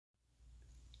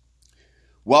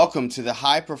Welcome to the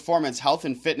High Performance Health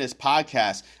and Fitness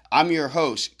Podcast. I'm your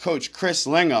host, Coach Chris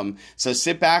Lingham. So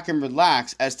sit back and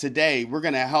relax as today we're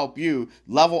going to help you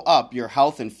level up your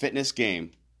health and fitness game.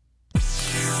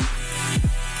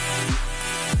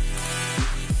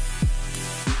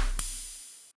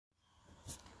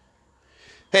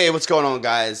 Hey, what's going on,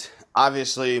 guys?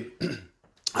 Obviously,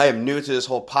 I am new to this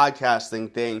whole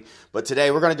podcasting thing, but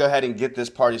today we're going to go ahead and get this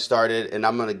party started, and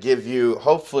I'm going to give you,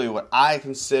 hopefully, what I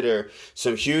consider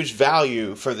some huge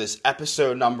value for this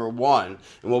episode number 1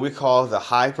 and what we call the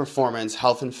High Performance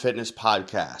Health and Fitness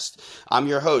Podcast. I'm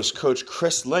your host, Coach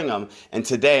Chris Lingham, and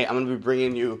today I'm going to be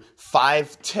bringing you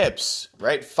 5 tips,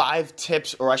 right? 5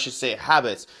 tips, or I should say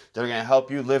habits, that are going to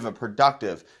help you live a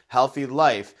productive, healthy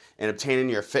life and obtaining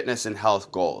your fitness and health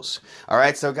goals. All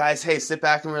right, so guys, hey, sit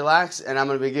back and relax, and I'm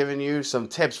going to be giving you some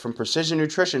tips from Precision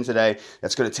Nutrition today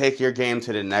that's going to take your game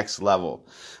to the next level.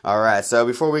 All right, so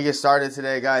before we get started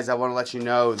today, guys, I want to let you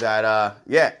know that,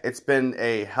 it's been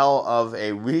a hell of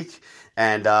a week.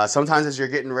 And sometimes as you're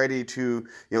getting ready to,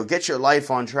 get your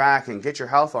life on track and get your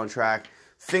health on track,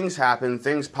 things happen,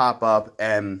 things pop up,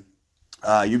 and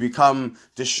you become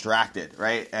distracted,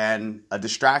 right? And a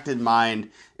distracted mind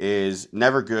is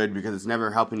never good because it's never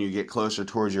helping you get closer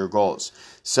towards your goals.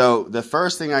 So the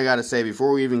first thing I got to say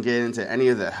before we even get into any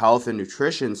of the health and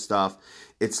nutrition stuff,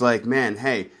 it's like, man,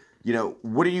 hey,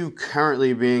 what are you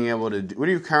currently being able to do? What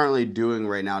are you currently doing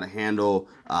right now to handle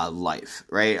life,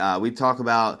 right? We talk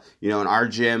about, in our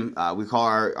gym, we call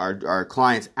our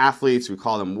clients athletes, we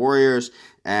call them warriors.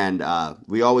 And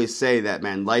we always say that,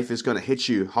 man, life is going to hit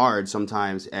you hard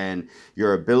sometimes, and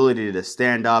your ability to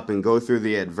stand up and go through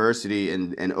the adversity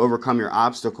and overcome your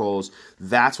obstacles,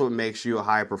 that's what makes you a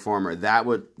high performer.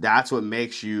 That's what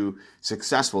makes you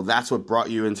successful. That's what brought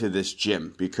you into this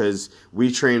gym, because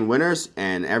we train winners,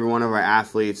 and every one of our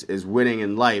athletes is winning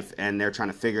in life, and they're trying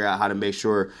to figure out how to make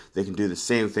sure they can do the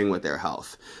same thing with their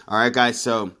health. All right, guys,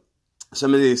 so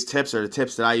some of these tips are the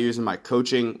tips that I use in my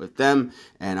coaching with them,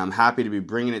 and I'm happy to be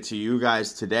bringing it to you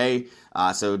guys today.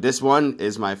 So this one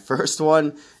is my first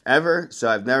one ever, so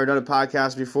I've never done a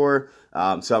podcast before,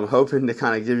 so I'm hoping to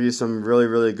kind of give you some really,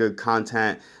 really good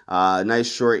content,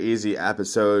 nice, short, easy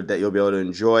episode that you'll be able to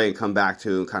enjoy and come back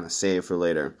to and kind of save for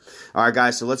later. All right,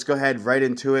 guys, so let's go ahead right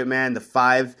into it, man. The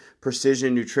 5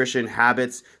 precision nutrition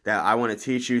habits that I want to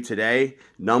teach you today.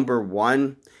 Number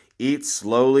 1, eat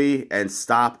slowly and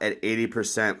stop at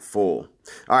 80% full.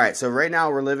 All right, so right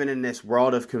now we're living in this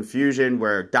world of confusion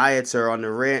where diets are on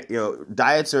the rant.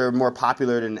 Diets are more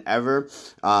popular than ever.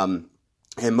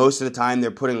 And most of the time, they're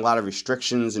putting a lot of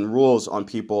restrictions and rules on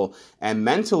people. And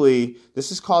mentally,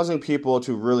 this is causing people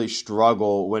to really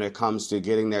struggle when it comes to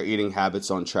getting their eating habits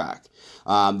on track.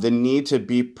 The need to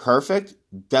be perfect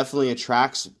definitely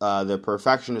attracts the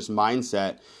perfectionist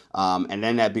mindset. And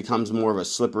then that becomes more of a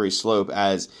slippery slope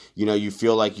as, you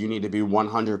feel like you need to be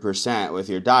 100% with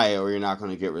your diet or you're not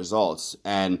going to get results.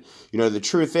 And, the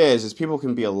truth is people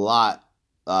can be a lot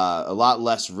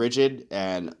less rigid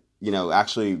and,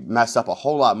 actually mess up a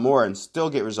whole lot more and still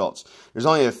get results. There's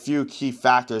only a few key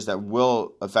factors that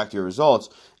will affect your results.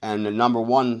 And the number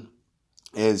one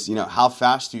is, how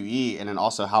fast you eat and then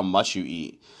also how much you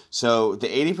eat. So the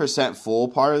 80% full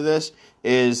part of this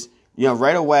is,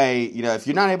 right away, if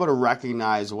you're not able to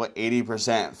recognize what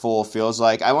 80% full feels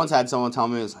like. I once had someone tell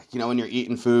me, it's like, when you're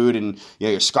eating food and,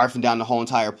 you're scarfing down the whole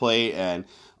entire plate and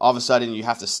all of a sudden you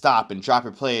have to stop and drop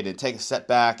your plate and take a step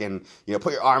back and,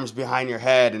 put your arms behind your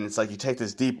head. And it's like you take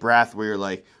this deep breath where you're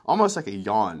like, almost like a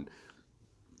yawn.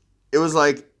 It was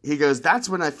like, he goes, that's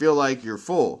when I feel like you're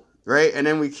full, right? And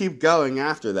then we keep going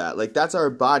after that. Like, that's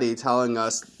our body telling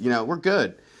us, we're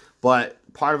good. But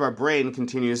part of our brain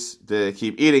continues to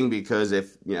keep eating because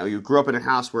if, you grew up in a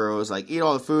house where it was like, eat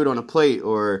all the food on a plate,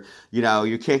 or,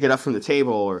 you can't get up from the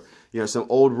table, or, some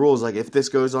old rules like if this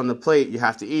goes on the plate, you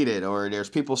have to eat it, or there's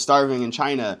people starving in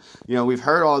China. We've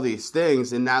heard all these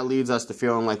things, and that leads us to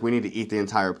feeling like we need to eat the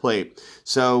entire plate.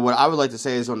 So what I would like to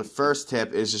say is on the first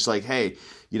tip is just like, hey,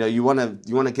 you want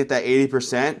to get that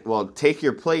 80%. Well, take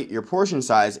your plate, your portion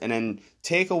size, and then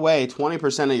take away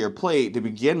 20% of your plate to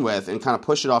begin with and kind of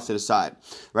push it off to the side,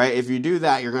 right? If you do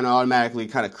that, you're going to automatically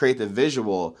kind of create the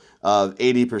visual of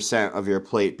 80% of your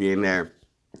plate being there.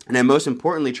 And then most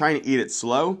importantly, trying to eat it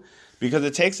slow, because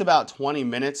it takes about 20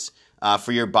 minutes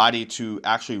for your body to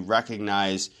actually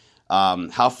recognize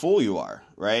how full you are,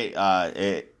 right?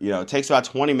 It takes about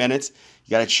 20 minutes. You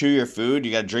got to chew your food.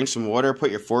 You got to drink some water, put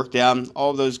your fork down.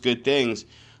 All of those good things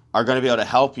are going to be able to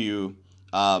help you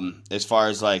as far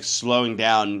as like slowing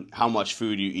down how much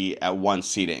food you eat at one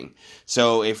seating.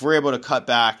 So if we're able to cut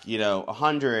back,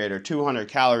 100 or 200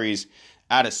 calories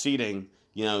at a seating,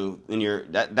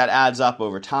 and that adds up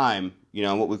over time,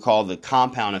 what we call the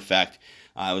compound effect.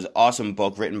 It was an awesome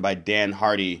book written by Dan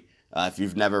Hardy. If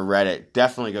you've never read it,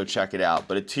 definitely go check it out.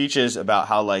 But it teaches about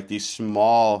how like these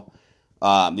small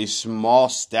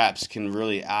steps can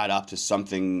really add up to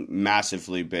something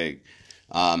massively big.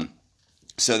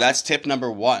 So that's tip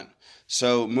number 1.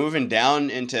 So moving down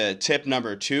into tip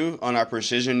number 2 on our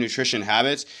precision nutrition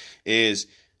habits is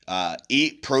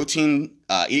eat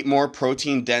more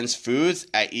protein dense foods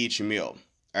at each meal.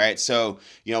 All right. So,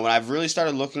 when I've really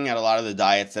started looking at a lot of the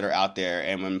diets that are out there,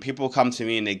 and when people come to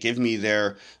me and they give me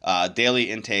their daily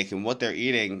intake and what they're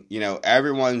eating,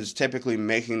 everyone's typically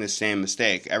making the same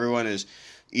mistake. Everyone is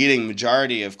eating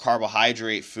majority of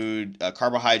carbohydrate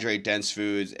dense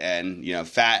foods and,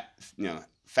 fat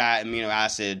amino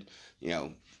acid,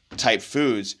 type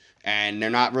foods, and they're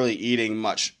not really eating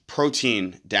much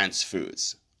protein dense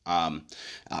foods.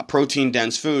 Protein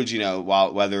dense foods,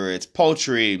 whether it's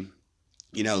poultry,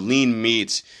 lean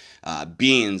meats,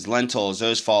 beans, lentils,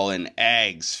 those fall in,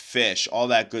 eggs, fish, all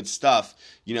that good stuff.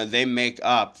 They make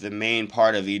up the main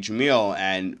part of each meal,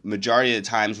 and majority of the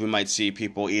times we might see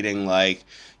people eating like,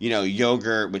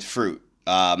 yogurt with fruit.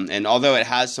 And although it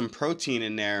has some protein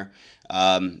in there,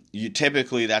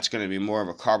 typically that's going to be more of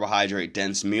a carbohydrate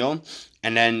dense meal.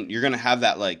 And then you're going to have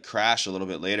that like crash a little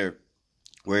bit later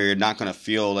where you're not going to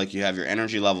feel like you have your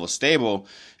energy level stable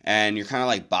and you're kind of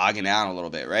like bogging out a little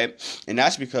bit, right? And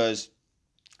that's because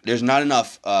there's not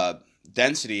enough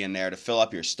density in there to fill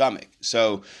up your stomach.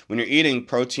 So when you're eating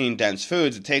protein dense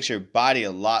foods, it takes your body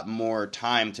a lot more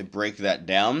time to break that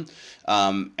down.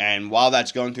 And while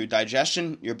that's going through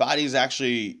digestion, your body's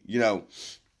actually,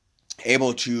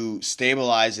 able to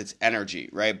stabilize its energy,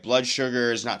 right? Blood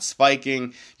sugar is not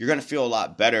spiking. You're going to feel a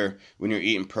lot better when you're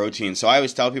eating protein. So I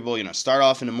always tell people, start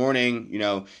off in the morning,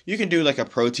 you can do like a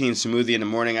protein smoothie in the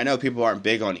morning. I know people aren't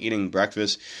big on eating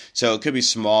breakfast, so it could be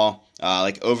small.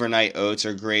 Like overnight oats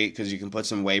are great because you can put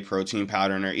some whey protein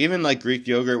powder in there, even like Greek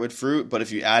yogurt with fruit. But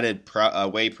if you added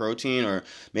whey protein or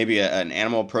maybe an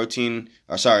animal protein,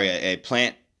 a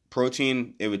plant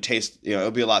protein, it would taste, it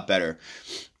would be a lot better.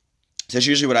 So that's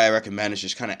usually what I recommend, is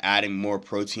just kind of adding more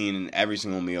protein in every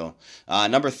single meal.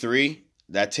 Number 3,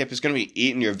 that tip is going to be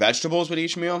eating your vegetables with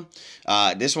each meal.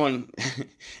 This one,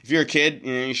 if you're a kid,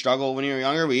 you struggle when you're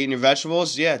younger with eating your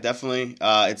vegetables. Yeah, definitely.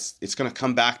 It's going to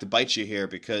come back to bite you here,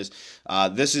 because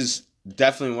this is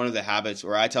definitely one of the habits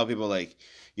where I tell people, like,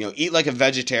 eat like a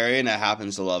vegetarian that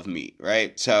happens to love meat,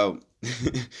 right? So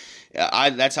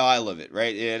that's how I live it,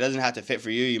 right? It doesn't have to fit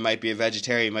for you. You might be a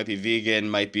vegetarian, you might be vegan,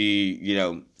 might be,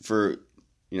 for,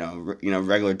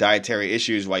 regular dietary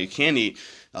issues why you can't eat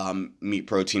meat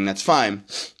protein, that's fine.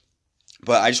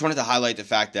 But I just wanted to highlight the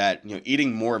fact that,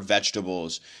 eating more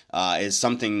vegetables is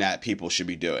something that people should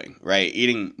be doing, right?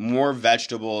 Eating more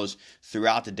vegetables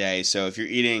throughout the day. So if you're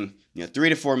eating, 3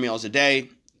 to 4 meals a day,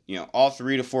 all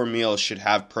 3 to 4 meals should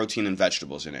have protein and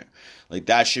vegetables in it. Like,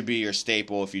 that should be your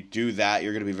staple. If you do that,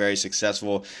 you're going to be very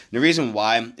successful. And the reason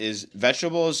why is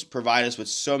vegetables provide us with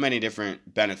so many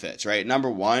different benefits, right? Number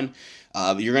 1,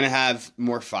 you're going to have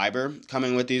more fiber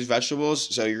coming with these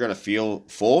vegetables, so you're going to feel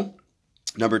full.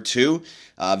 Number 2,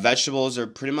 vegetables are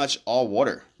pretty much all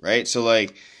water, right? So,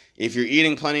 like, if you're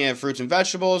eating plenty of fruits and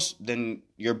vegetables, then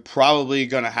you're probably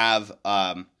going to have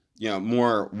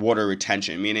more water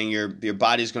retention, meaning your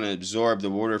body's going to absorb the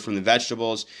water from the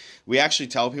vegetables. We actually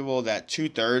tell people that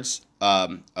 2/3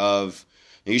 of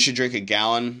you should drink a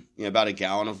gallon, about a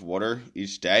gallon of water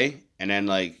each day, and then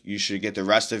like you should get the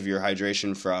rest of your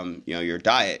hydration from your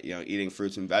diet, eating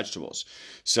fruits and vegetables.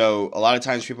 So a lot of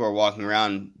times people are walking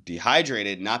around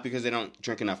dehydrated, not because they don't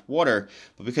drink enough water,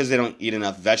 but because they don't eat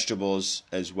enough vegetables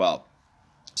as well.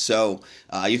 So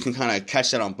you can kind of catch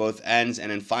that on both ends.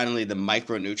 And then finally, the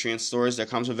micronutrient stores that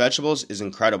comes with vegetables is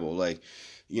incredible. Like,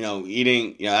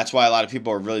 eating, that's why a lot of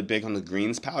people are really big on the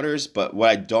greens powders. But what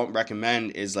I don't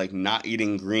recommend is like not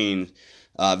eating green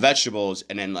vegetables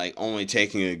and then like only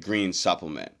taking a green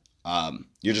supplement.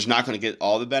 You're just not going to get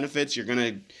all the benefits. You're going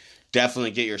to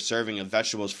definitely get your serving of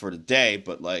vegetables for the day,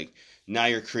 but like now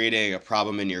you're creating a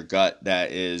problem in your gut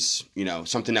that is,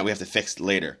 something that we have to fix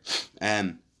later.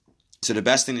 And so the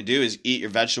best thing to do is eat your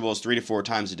vegetables 3 to 4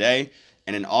 times a day,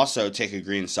 and then also take a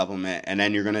green supplement, and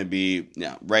then you're going to be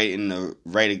right in the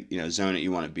zone that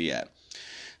you want to be at.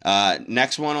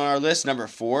 Next one on our list, number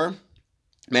 4,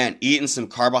 eating some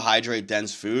carbohydrate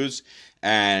dense foods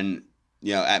and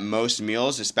at most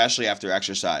meals, especially after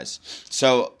exercise.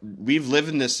 So we've lived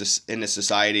in this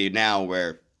society now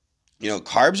where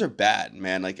carbs are bad,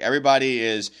 man. Like, everybody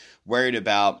is worried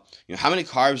about how many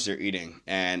carbs they're eating,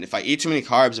 and if I eat too many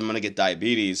carbs, I'm going to get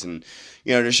diabetes. And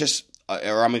there's just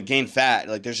or I'm gonna gain fat.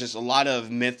 Like, there's just a lot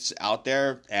of myths out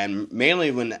there, and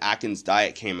mainly when the Atkins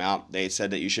diet came out, they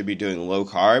said that you should be doing low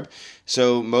carb.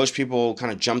 So most people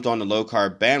kind of jumped on the low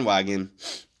carb bandwagon,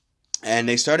 and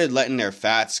they started letting their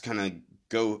fats kind of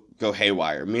go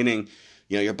haywire. Meaning,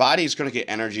 your body is going to get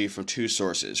energy from two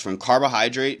sources: from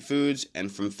carbohydrate foods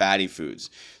and from fatty foods.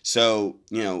 So,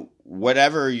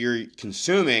 whatever you're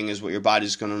consuming is what your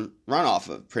body's going to run off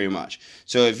of, pretty much.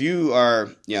 So if you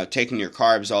are, taking your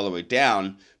carbs all the way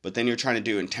down, but then you're trying to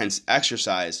do intense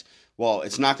exercise, well,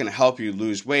 it's not going to help you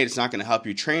lose weight. It's not going to help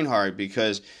you train hard,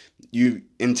 because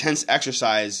intense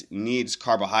exercise needs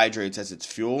carbohydrates as its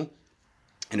fuel.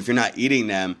 And if you're not eating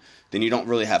them, then you don't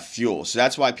really have fuel. So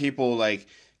that's why people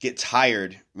get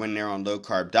tired when they're on low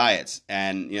carb diets.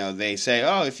 And, they say,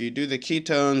 oh, if you do the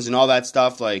ketones and all that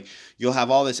stuff, you'll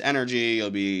have all this energy, you'll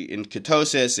be in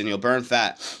ketosis and you'll burn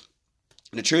fat.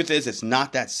 The truth is, it's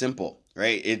not that simple,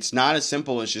 right? It's not as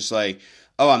simple as just oh,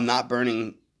 I'm not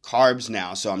burning carbs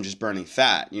now, so I'm just burning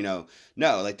fat. No,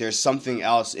 there's something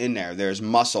else in there. There's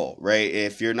muscle, right?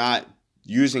 If you're not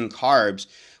using carbs,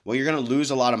 well, you're going to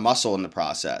lose a lot of muscle in the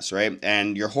process, right?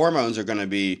 And your hormones are going to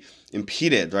be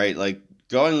impeded, right?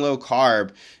 Going low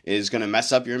carb is going to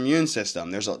mess up your immune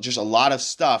system. There's just a lot of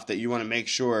stuff that you want to make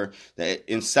sure that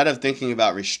instead of thinking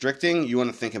about restricting, you want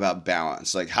to think about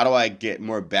balance. How do I get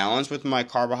more balance with my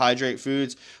carbohydrate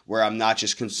foods where I'm not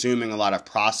just consuming a lot of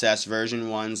processed version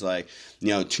ones,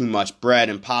 too much bread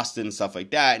and pasta and stuff like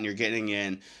that, and you're getting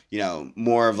in,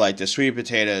 more of the sweet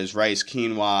potatoes, rice,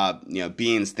 quinoa,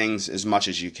 beans, things as much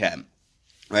as you can.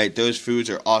 Right, those foods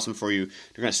are awesome for you.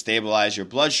 They're going to stabilize your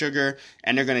blood sugar,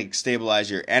 and they're going to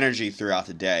stabilize your energy throughout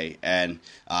the day. And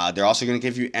they're also going to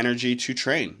give you energy to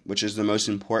train, which is the most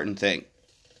important thing.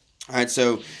 All right,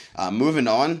 so moving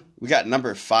on, we got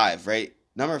number 5, right?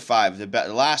 Number 5,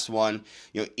 the last one,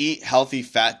 eat healthy,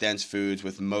 fat-dense foods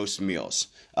with most meals.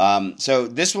 So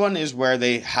this one is where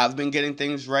they have been getting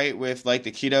things right with the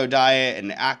keto diet and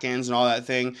the Atkins and all that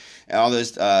thing and all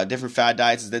those different fad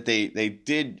diets, is that they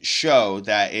did show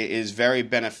that it is very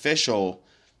beneficial,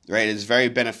 right? It is very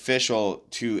beneficial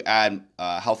to add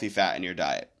healthy fat in your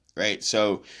diet, right?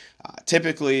 So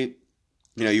typically,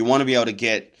 you want to be able to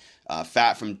get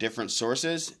fat from different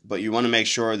sources, but you want to make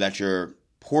sure that you're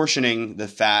portioning the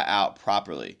fat out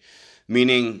properly.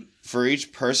 Meaning, for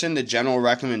each person, the general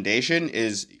recommendation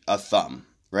is a thumb,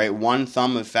 right? 1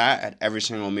 thumb of fat at every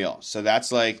single meal. So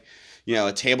that's a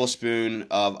tablespoon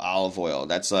of olive oil.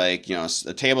 That's a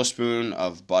tablespoon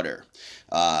of butter.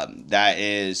 That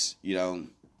is,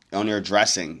 on your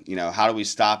dressing. How do we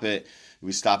stop it?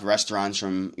 We stop restaurants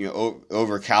from,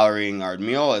 over calorying our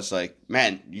meal. It's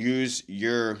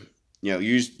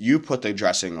you put the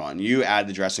dressing on. You add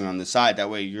the dressing on the side. That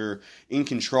way you're in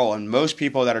control. And most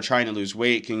people that are trying to lose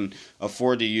weight can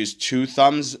afford to use 2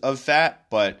 thumbs of fat.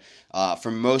 But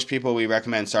for most people, we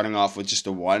recommend starting off with just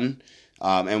a 1.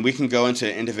 And we can go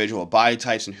into individual body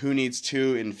types and who needs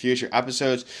 2 in future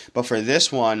episodes. But for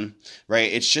this one,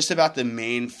 right, it's just about the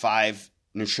main 5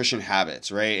 nutrition habits,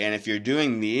 right? And if you're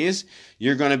doing these,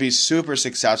 you're going to be super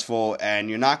successful, and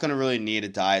you're not going to really need a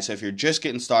diet. So if you're just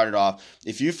getting started off,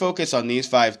 if you focus on these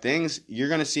 5 things, you're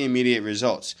going to see immediate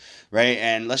results, right?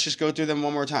 And let's just go through them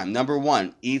one more time. Number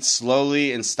 1, eat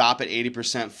slowly and stop at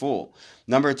 80% full.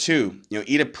 Number 2,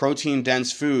 eat a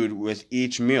protein-dense food with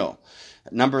each meal.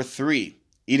 Number 3,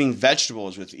 eating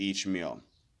vegetables with each meal.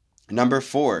 Number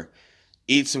 4,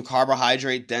 eat some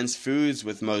carbohydrate-dense foods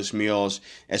with most meals,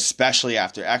 especially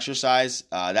after exercise.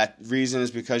 That reason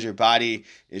is because your body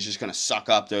is just going to suck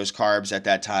up those carbs at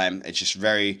that time. It's just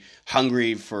very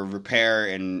hungry for repair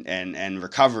and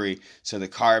recovery, so the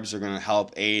carbs are going to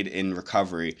help aid in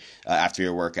recovery after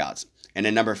your workouts. And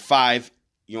then number 5,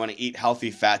 you want to eat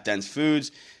healthy, fat-dense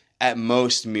foods at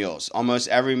most meals. Almost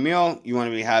every meal, you want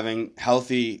to be having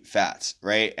healthy fats,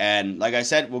 right? And like I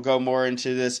said, we'll go more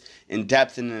into this in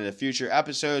depth in the future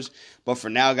episodes. But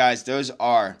for now, guys, those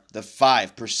are the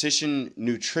 5 precision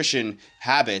nutrition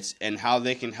habits and how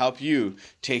they can help you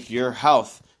take your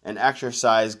health and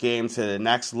exercise game to the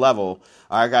next level.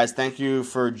 All right, guys, thank you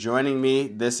for joining me.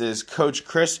 This is Coach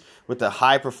Chris with the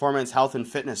High Performance Health and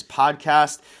Fitness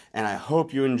Podcast, and I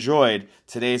hope you enjoyed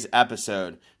today's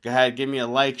episode. Go ahead, give me a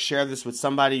like, share this with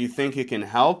somebody you think it can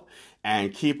help,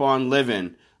 and keep on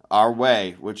living our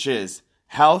way, which is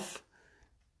health,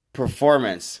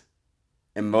 performance,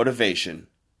 and motivation.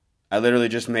 I literally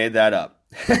just made that up.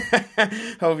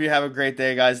 Hope you have a great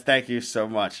day, guys. Thank you so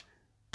much.